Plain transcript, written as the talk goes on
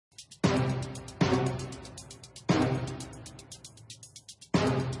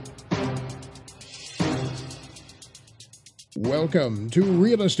Welcome to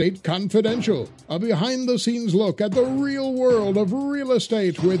Real Estate Confidential, a behind-the-scenes look at the real world of real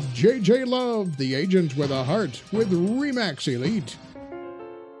estate with JJ Love, the agent with a heart with RE/MAX Elite.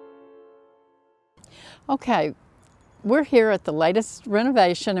 Okay, we're here at the latest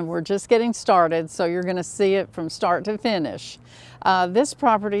renovation and we're just getting started, so you're going to see it from start to finish. This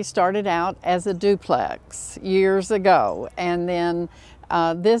property started out as a duplex years ago, and then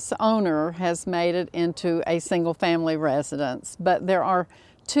this owner has made it into a single family residence, but there are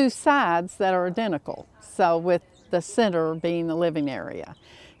two sides that are identical, so with the center being the living area.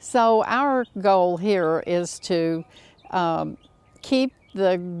 So our goal here is to keep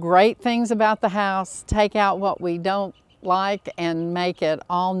the great things about the house, take out what we don't like, and make it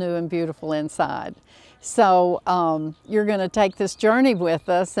all new and beautiful inside. So you're going to take this journey with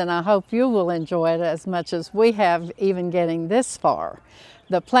us, and I hope you will enjoy it as much as we have even getting this far.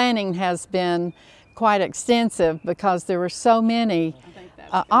 The planning has been quite extensive because there were so many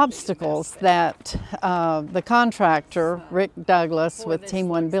obstacles that the contractor, Rick Douglas with Team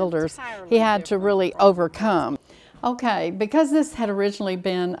One Builders, he had to really overcome. Okay, because this had originally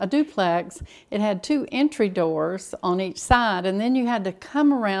been a duplex, it had two entry doors on each side, and then you had to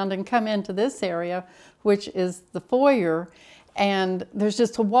come around and come into this area, which is the foyer, and there's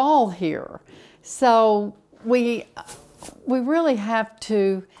just a wall here. So we really have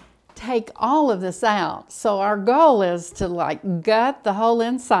to take all of this out. So our goal is to like gut the whole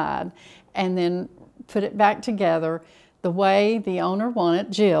inside and then put it back together the way the owner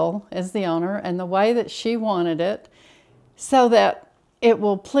wanted. Jill is the owner, and the way that she wanted it, so that it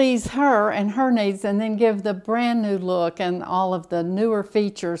will please her and her needs, and then give the brand new look and all of the newer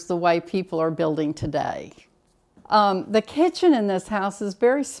features the way people are building today. The kitchen in this house is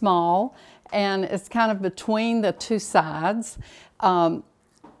very small, and it's kind of between the two sides.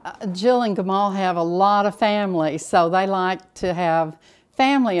 Jill and Gamal have a lot of family, so they like to have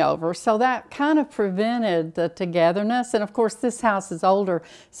family over, so that kind of prevented the togetherness. And of course this house is older,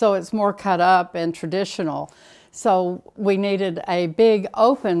 so it's more cut up and traditional. So we needed a big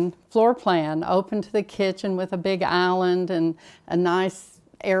open floor plan, open to the kitchen with a big island and a nice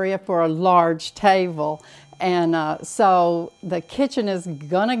area for a large table. And so the kitchen is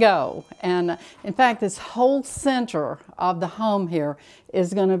gonna go. And in fact, this whole center of the home here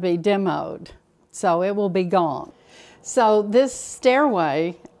is gonna be demoed. So it will be gone. So this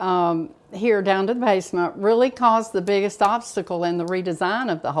stairway here down to the basement really caused the biggest obstacle in the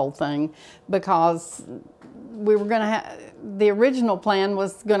redesign of the whole thing, because we were going to have, the original plan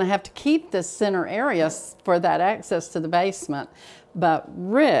was going to have to keep this center area for that access to the basement. But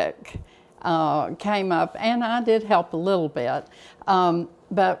Rick came up, and I did help a little bit,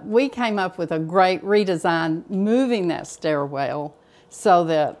 but we came up with a great redesign, moving that stairwell so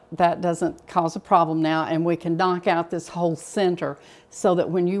that that doesn't cause a problem now, and we can knock out this whole center so that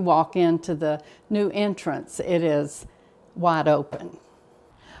when you walk into the new entrance, it is wide open.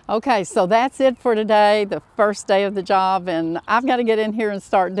 Okay, so that's it for today, the first day of the job, and I've got to get in here and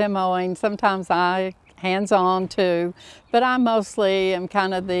start demoing. Sometimes I hands-on too, but I mostly am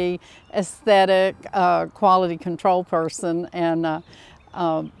kind of the aesthetic, quality control person, and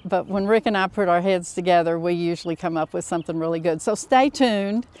but when Rick and I put our heads together, we usually come up with something really good. So stay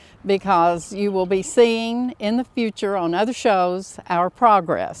tuned, because you will be seeing in the future on other shows our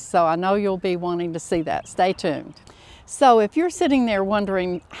progress. So I know you'll be wanting to see that. Stay tuned. So if you're sitting there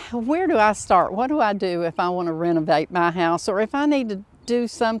wondering, where do I start? What do I do if I want to renovate my house, or if I need to do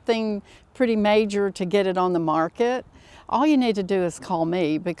something pretty major to get it on the market? All you need to do is call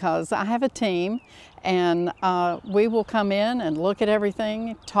me, because I have a team, and we will come in and look at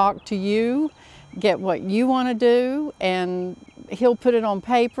everything, talk to you, get what you want to do, and he'll put it on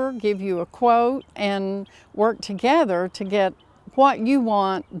paper, give you a quote, and work together to get what you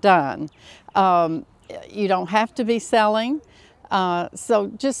want done. You don't have to be selling,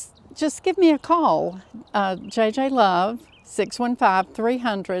 so just give me a call. JJ Love,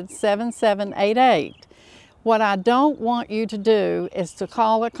 615-300-7788. What I don't want you to do is to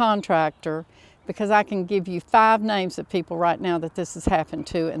call a contractor, because I can give you 5 names of people right now that this has happened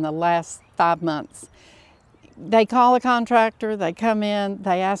to in the last 5 months. They call a contractor, they come in,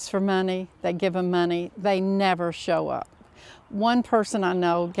 they ask for money, they give them money, they never show up. One person I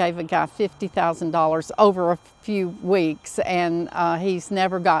know gave a guy $50,000 over a few weeks, and he's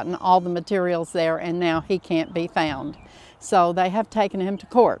never gotten all the materials there, and now he can't be found. So they have taken him to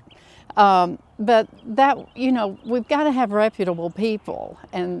court. But that, you know, we've got to have reputable people.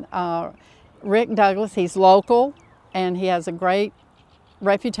 And Rick Douglas, he's local, and he has a great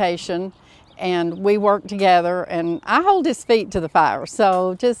reputation, and we work together, and I hold his feet to the fire.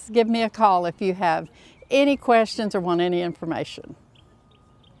 So just give me a call if you have any questions or want any information.